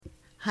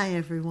Hi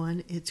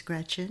everyone, it's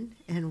Gretchen,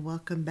 and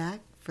welcome back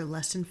for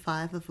Lesson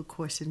 5 of A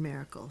Course in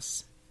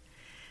Miracles.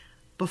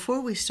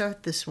 Before we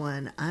start this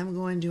one, I'm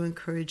going to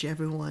encourage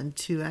everyone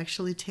to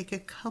actually take a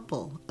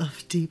couple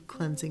of deep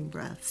cleansing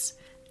breaths,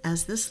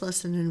 as this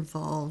lesson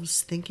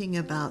involves thinking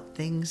about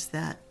things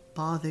that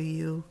bother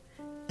you,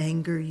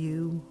 anger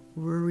you,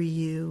 worry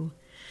you,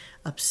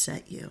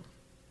 upset you.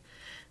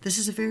 This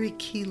is a very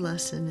key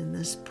lesson in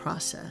this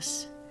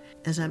process,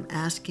 as I'm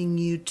asking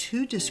you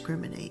to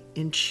discriminate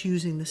in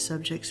choosing the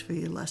subjects for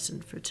your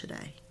lesson for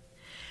today.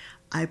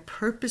 I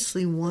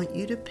purposely want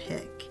you to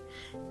pick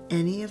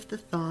any of the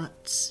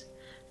thoughts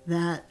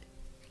that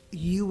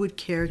you would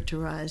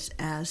characterize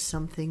as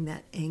something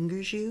that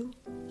angers you,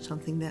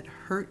 something that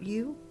hurt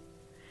you,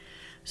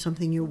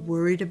 something you're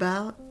worried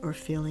about or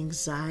feel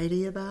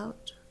anxiety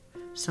about,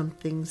 some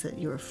things that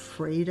you're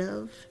afraid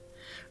of,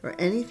 or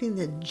anything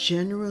that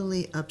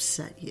generally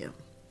upset you.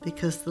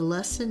 Because the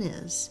lesson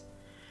is,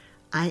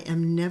 I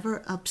am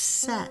never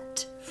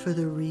upset for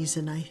the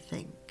reason I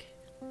think.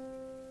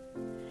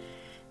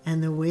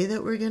 And the way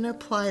that we're going to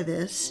apply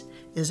this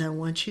is I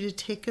want you to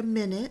take a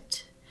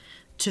minute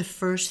to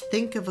first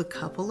think of a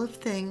couple of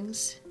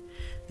things.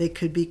 They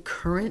could be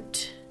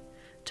current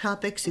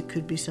topics. It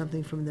could be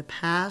something from the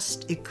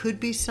past. It could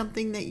be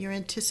something that you're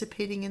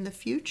anticipating in the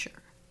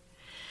future.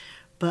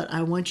 But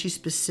I want you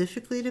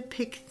specifically to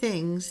pick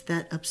things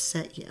that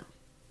upset you.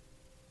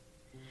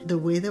 The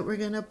way that we're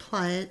going to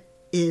apply it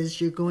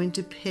is you're going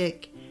to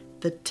pick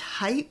the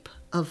type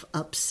of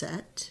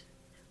upset,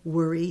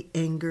 worry,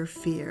 anger,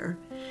 fear,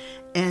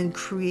 and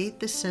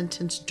create the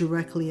sentence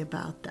directly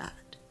about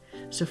that.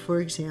 So for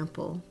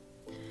example,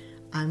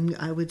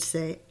 I would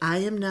say, I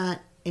am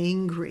not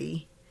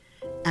angry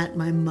at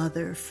my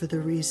mother for the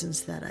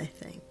reasons that I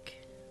think.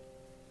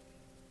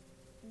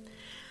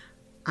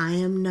 I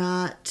am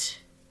not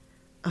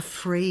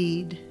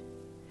afraid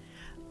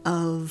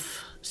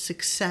of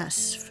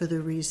success for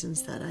the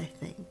reasons that I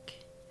think.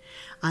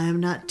 I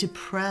am not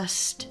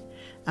depressed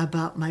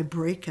about my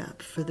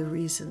breakup for the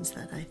reasons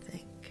that I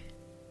think.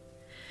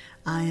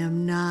 I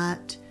am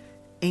not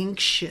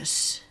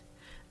anxious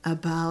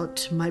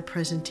about my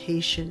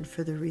presentation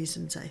for the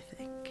reasons I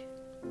think.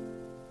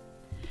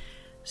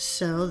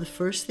 So the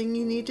first thing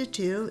you need to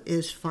do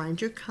is find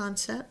your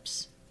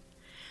concepts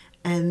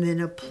and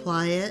then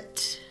apply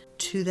it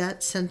to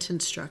that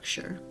sentence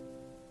structure.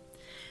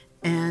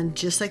 And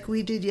just like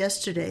we did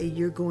yesterday,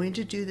 you're going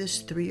to do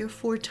this 3 or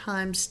 4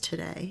 times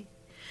today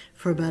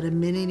for about a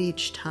minute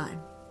each time.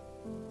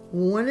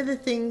 One of the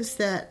things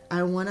that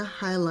I want to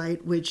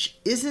highlight, which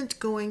isn't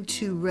going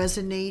to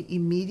resonate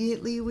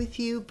immediately with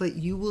you, but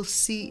you will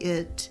see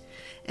it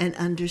and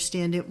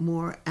understand it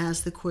more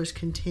as the course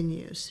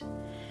continues,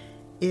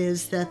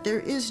 is that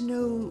there is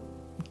no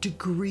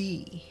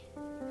degree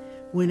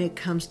when it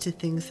comes to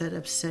things that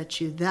upset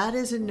you. That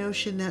is a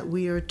notion that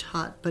we are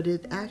taught, but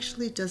it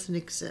actually doesn't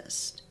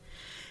exist.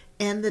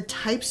 And the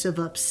types of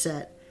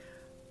upset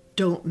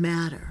don't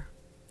matter.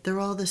 They're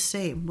all the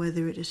same,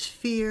 whether it is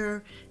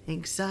fear,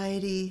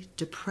 anxiety,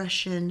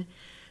 depression.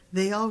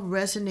 They all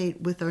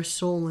resonate with our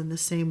soul in the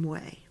same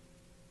way.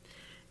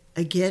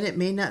 Again, it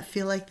may not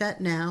feel like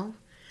that now,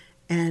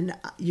 and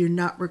you're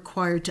not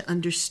required to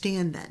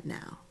understand that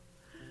now.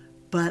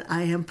 But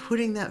I am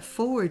putting that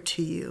forward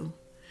to you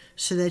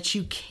so that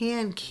you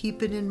can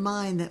keep it in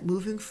mind that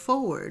moving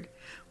forward,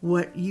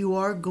 what you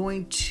are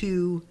going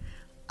to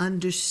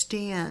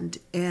understand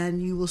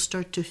and you will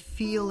start to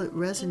feel it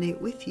resonate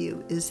with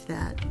you is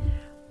that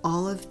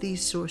all of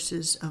these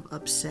sources of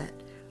upset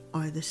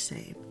are the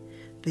same.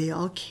 They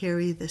all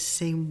carry the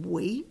same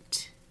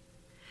weight,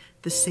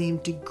 the same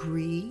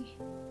degree,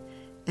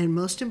 and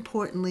most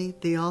importantly,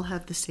 they all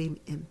have the same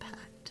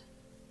impact.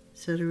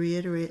 So to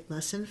reiterate,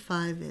 lesson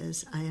 5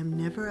 is, I am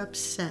never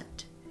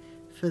upset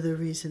for the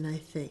reason I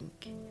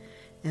think.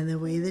 And the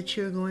way that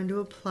you're going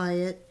to apply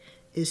it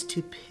is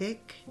to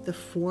pick the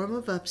form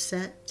of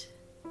upset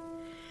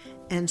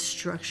and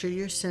structure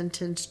your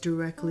sentence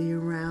directly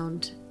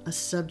around a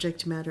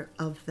subject matter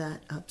of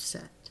that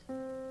upset.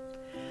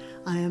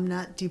 I am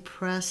not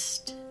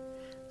depressed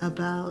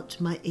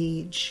about my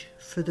age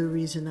for the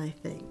reason I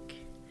think.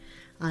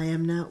 I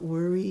am not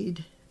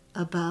worried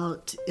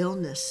about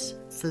illness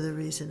for the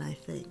reason I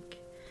think.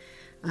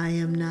 I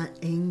am not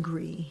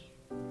angry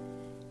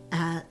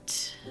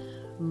at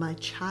my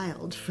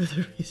child for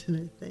the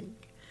reason I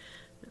think.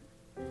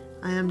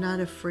 I am not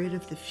afraid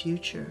of the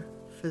future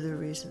for the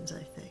reasons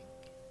I think.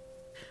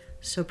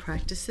 So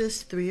practice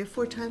this 3 or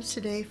 4 times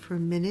today for a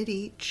minute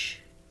each.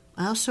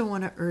 I also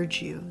want to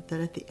urge you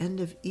that at the end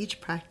of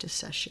each practice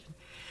session,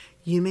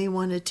 you may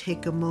want to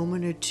take a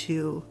moment or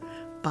two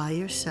by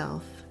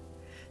yourself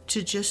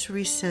to just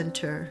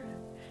recenter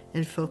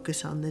and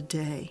focus on the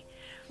day.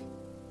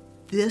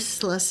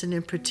 This lesson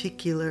in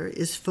particular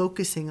is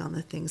focusing on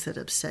the things that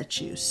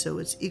upset you, so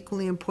it's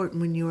equally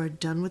important when you are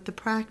done with the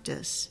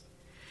practice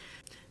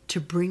to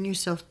bring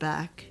yourself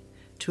back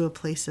to a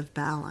place of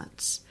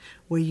balance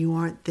where you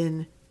aren't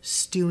then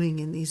stewing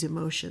in these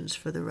emotions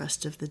for the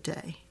rest of the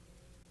day.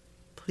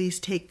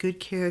 Please take good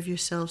care of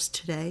yourselves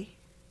today,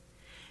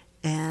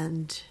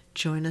 and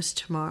join us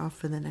tomorrow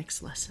for the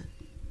next lesson.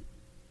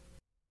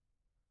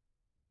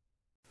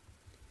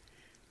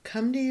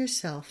 Come to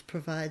Yourself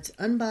provides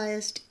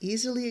unbiased,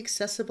 easily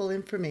accessible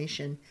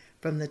information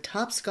from the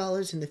top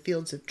scholars in the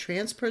fields of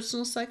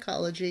transpersonal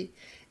psychology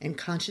and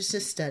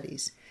consciousness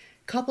studies,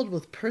 coupled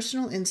with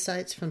personal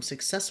insights from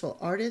successful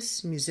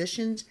artists,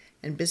 musicians,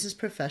 and business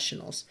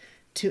professionals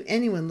to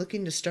anyone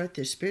looking to start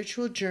their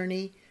spiritual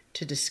journey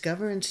to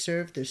discover and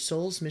serve their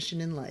soul's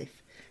mission in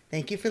life.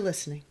 Thank you for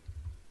listening.